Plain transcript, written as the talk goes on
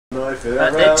Knifin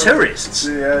They're around. tourists.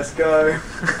 CSGO.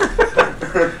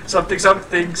 Something,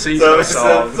 something, seasonal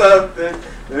song. Something.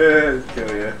 Yeah,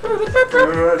 kill you.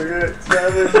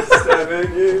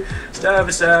 Stabbing you.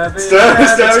 Stabbing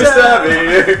Stabbing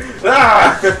you.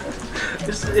 Ah!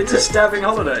 It's a stabbing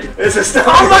holiday. It's a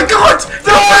stabbing. Oh my god!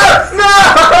 No!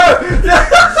 No!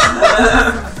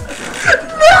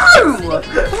 What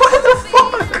the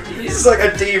fuck? It's like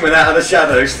a demon out of the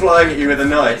shadows flying at you with a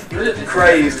knife.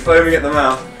 Crazed, foaming at the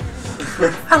mouth.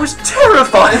 That was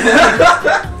terrifying!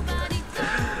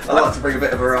 I like to bring a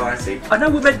bit of variety. I know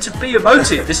we're meant to be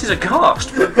emotive, this is a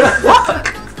cast, but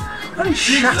fuck! I only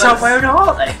shut out my own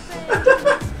heart then.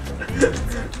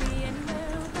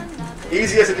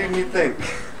 Easier to do than you'd think.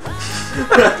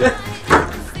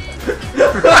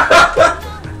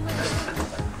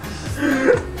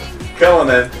 Come on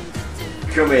then.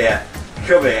 Come here.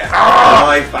 Come here.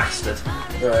 My bastard.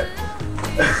 Right.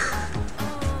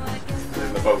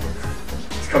 In the boat.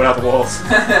 It's coming out the walls.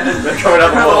 They're coming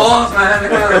out the walls. Man. They're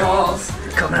coming out the walls.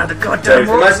 Coming out the goddamn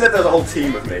walls. Imagine if there was a whole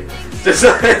team of me. Just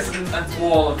like A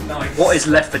wall of knives. What is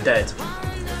Left 4 Dead?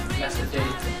 Left for dead.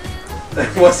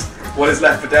 what is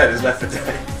left for dead is left for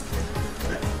dead.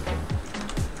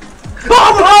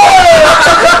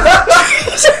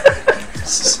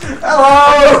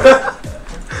 Hello!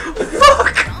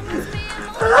 Fuck!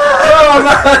 Oh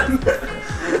man!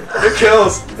 The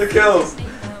kills! The kills!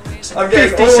 I'm getting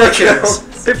 50 all the seconds! kills!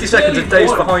 50 seconds and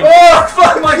Dave's behind you. Oh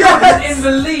fuck! Oh my god, he's in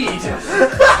the lead!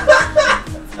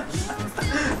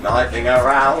 Knifing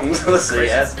around the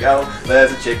CSGO.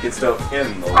 There's a chicken stuck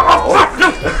in the wall. Oh,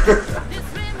 fuck,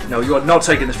 no! No, you are not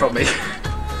taking this from me.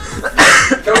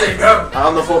 Go Dave, go!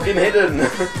 I'm the fucking hidden. Oh,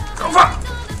 fuck!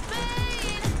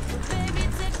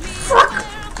 Fuck!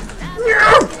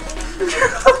 No!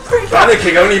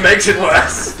 Panicking only makes it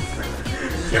worse.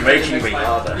 You're making me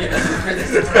harder. Yeah,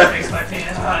 this makes my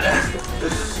penis harder.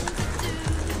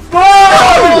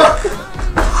 Oh!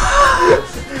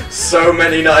 So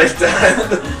many knife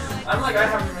death. I'm like, I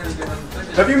haven't really been on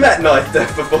footage. Have you met knife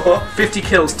death before? 50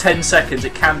 kills, 10 seconds,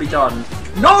 it can be done.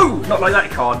 No! Not like that,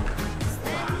 it can't.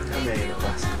 Come here, you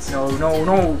bastards. No, no,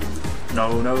 no.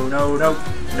 No, no, no, no.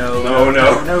 No, No,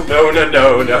 no, no, no, no, no,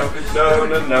 no, no,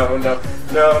 no, no,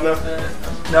 no, no.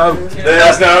 No.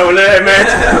 There's no limit.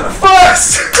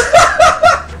 First!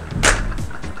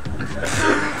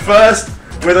 First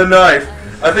with a knife.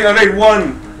 I think I made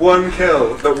one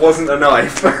kill that wasn't a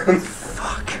knife.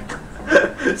 Fuck.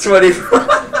 24.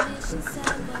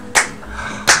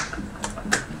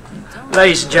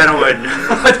 Ladies and gentlemen,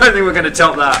 I don't think we're going to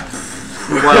top that.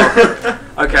 Well,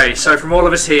 okay, so from all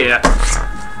of us here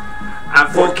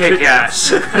at Fort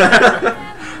Kickass,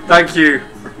 thank you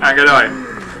and good night.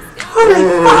 Holy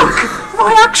fuck!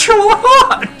 My actual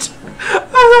heart! I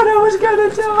thought I was gonna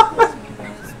die!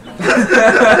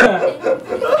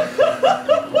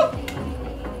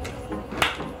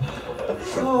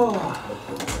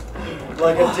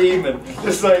 Like a demon,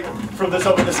 just like from the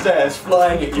top of the stairs,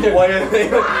 flying at you. Why are they?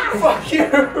 Fuck you!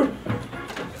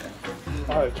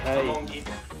 Okay.